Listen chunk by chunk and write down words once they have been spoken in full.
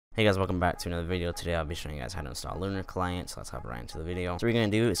Hey guys, welcome back to another video. Today I'll be showing you guys how to install Lunar Client, so let's hop right into the video. So what you're going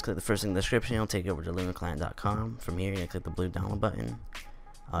to do is click the first link in the description. It'll take you over to lunarclient.com. From here, you're going to click the blue download button.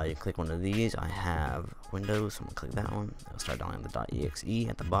 You click one of these. I have Windows, so I'm going to click that one. It'll start downloading the .exe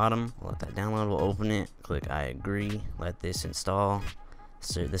at the bottom. We'll let that download. We'll open it. Click I agree. Let this install.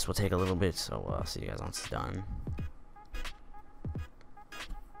 So this will take a little bit, so I'll see you guys once it's done.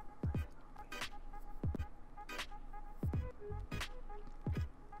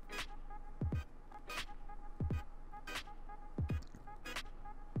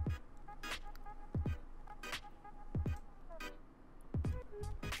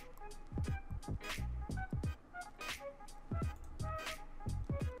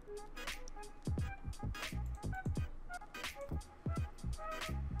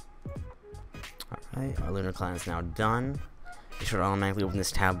 Alright, our Lunar Client is now done. Be sure to automatically open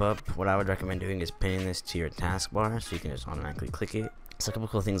this tab up. What I would recommend doing is pinning this to your taskbar so you can just automatically click it. So a couple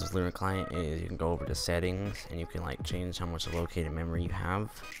cool things with Lunar Client is you can go over to settings and you can like change how much located memory you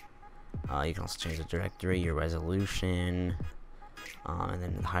have. You can also change the directory, your resolution, and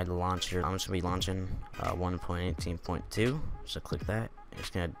then hide the launcher. I'm just gonna be launching 1.18.2. So click that. It's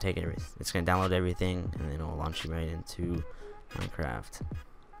gonna take it. It's gonna download everything, and then it'll launch you right into Minecraft.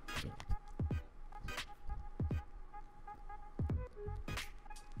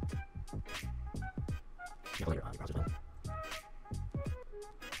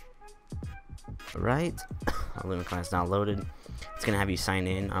 Alright, our Lunar Client's now loaded. It's gonna have you sign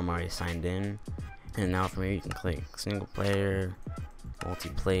in. I'm already signed in. And now from here you can click single player,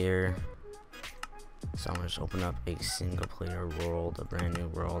 multiplayer. So I'm gonna just open up a single player world, a brand new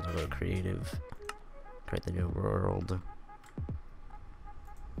world. I'll go to creative, create the new world.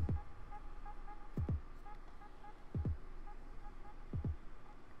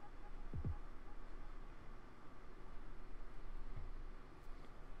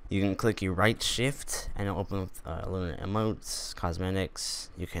 You can click your right shift and it'll open with Lunar emotes, cosmetics.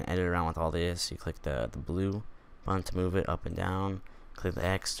 You can edit around with all this. You click the blue button to move it up and down. Click the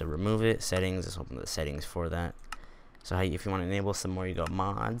X to remove it. Settings, just open the settings for that. So if you want to enable some more, you go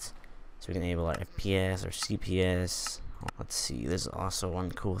mods. So we can enable our FPS or CPS. Let's see, there's also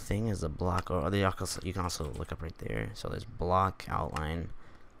one cool thing is the block, or you can also look up right there. So there's block, outline.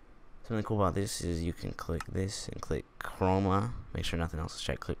 Something cool about this is you can click this and click chroma. Make sure nothing else is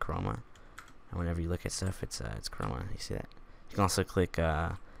checked. Click chroma, and whenever you look at stuff, it's chroma. You see that? You can also click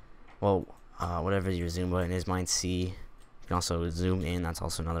whatever your zoom button is. Mine's C. You can also zoom in. That's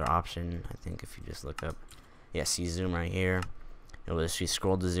also another option. I think if you just look up, yeah, see zoom right here. It'll just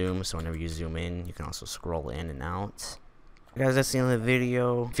scroll to zoom. So whenever you zoom in, you can also scroll in and out. Guys, that's the end of the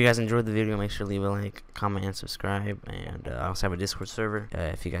video. If you guys enjoyed the video, make sure to leave a like, comment, and subscribe. And I also have a Discord server.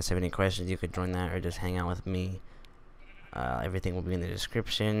 If you guys have any questions, you could join that or just hang out with me. Everything will be in the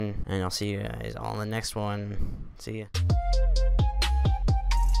description. And I'll see you guys all in the next one. See ya.